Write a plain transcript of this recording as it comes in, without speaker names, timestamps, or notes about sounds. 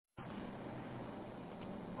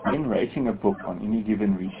When rating a book on any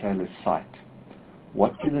given retailer's site,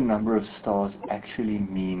 what do the number of stars actually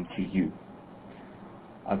mean to you?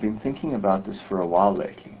 I've been thinking about this for a while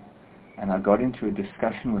lately, and I got into a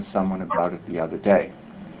discussion with someone about it the other day.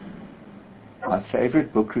 My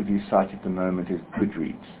favorite book review site at the moment is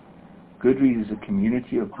Goodreads. Goodreads is a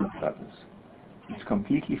community of book lovers. It's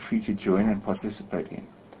completely free to join and participate in,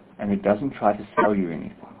 and it doesn't try to sell you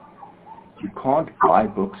anything. You can't buy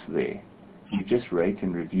books there, you just rate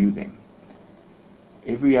and review them.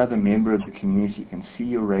 Every other member of the community can see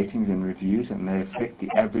your ratings and reviews, and they affect the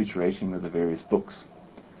average rating of the various books.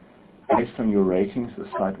 Based on your ratings, the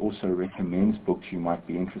site also recommends books you might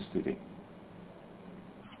be interested in.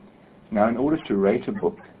 Now, in order to rate a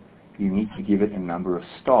book, you need to give it a number of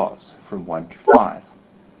stars, from 1 to 5.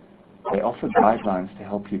 They offer guidelines to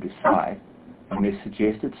help you decide, and their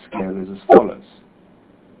suggested scale is as follows.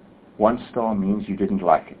 1 star means you didn't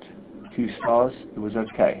like it. 2 stars, it was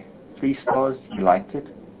okay. 3 stars, you liked it.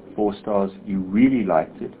 4 stars, you really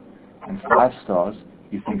liked it. And 5 stars,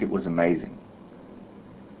 you think it was amazing.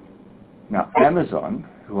 Now, Amazon,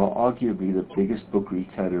 who are arguably the biggest book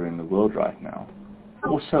retailer in the world right now,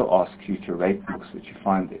 also asks you to rate books that you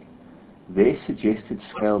find there. Their suggested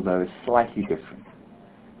scale, though, is slightly different.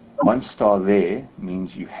 1 star there means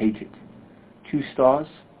you hate it. 2 stars,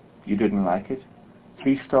 you didn't like it.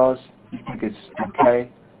 3 stars, you think it's okay.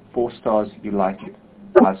 4 stars, you like it.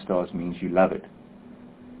 5 stars means you love it.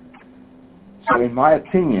 So in my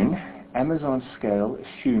opinion, Amazon's scale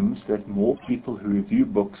assumes that more people who review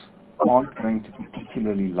books aren't going to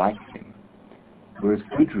particularly like them, whereas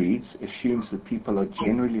Goodreads assumes that people are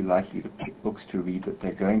generally likely to pick books to read that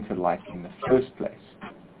they're going to like in the first place.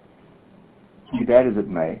 Be that as it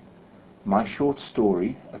may, my short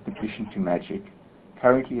story, A Petition to Magic,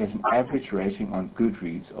 currently has an average rating on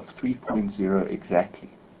Goodreads of 3.0 exactly,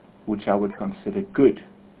 which I would consider good,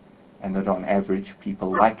 and that on average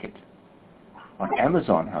people like it. On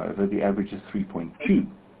Amazon, however, the average is 3.2.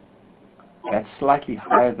 That's slightly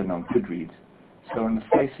higher than on Goodreads, so on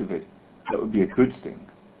the face of it, that would be a good thing.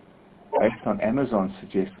 Based on Amazon's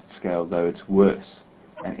suggested scale, though, it's worse,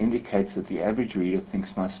 and indicates that the average reader thinks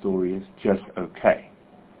my story is just okay.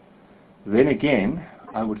 Then again,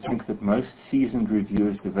 I would think that most seasoned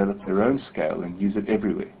reviewers develop their own scale and use it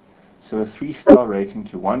everywhere. So a 3-star rating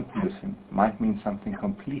to one person might mean something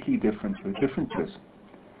completely different to a different person.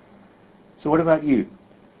 So what about you?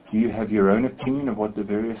 Do you have your own opinion of what the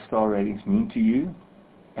various star ratings mean to you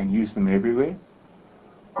and use them everywhere?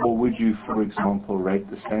 Or would you, for example, rate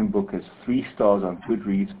the same book as 3 stars on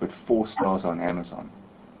Goodreads but 4 stars on Amazon?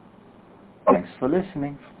 Thanks for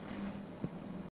listening.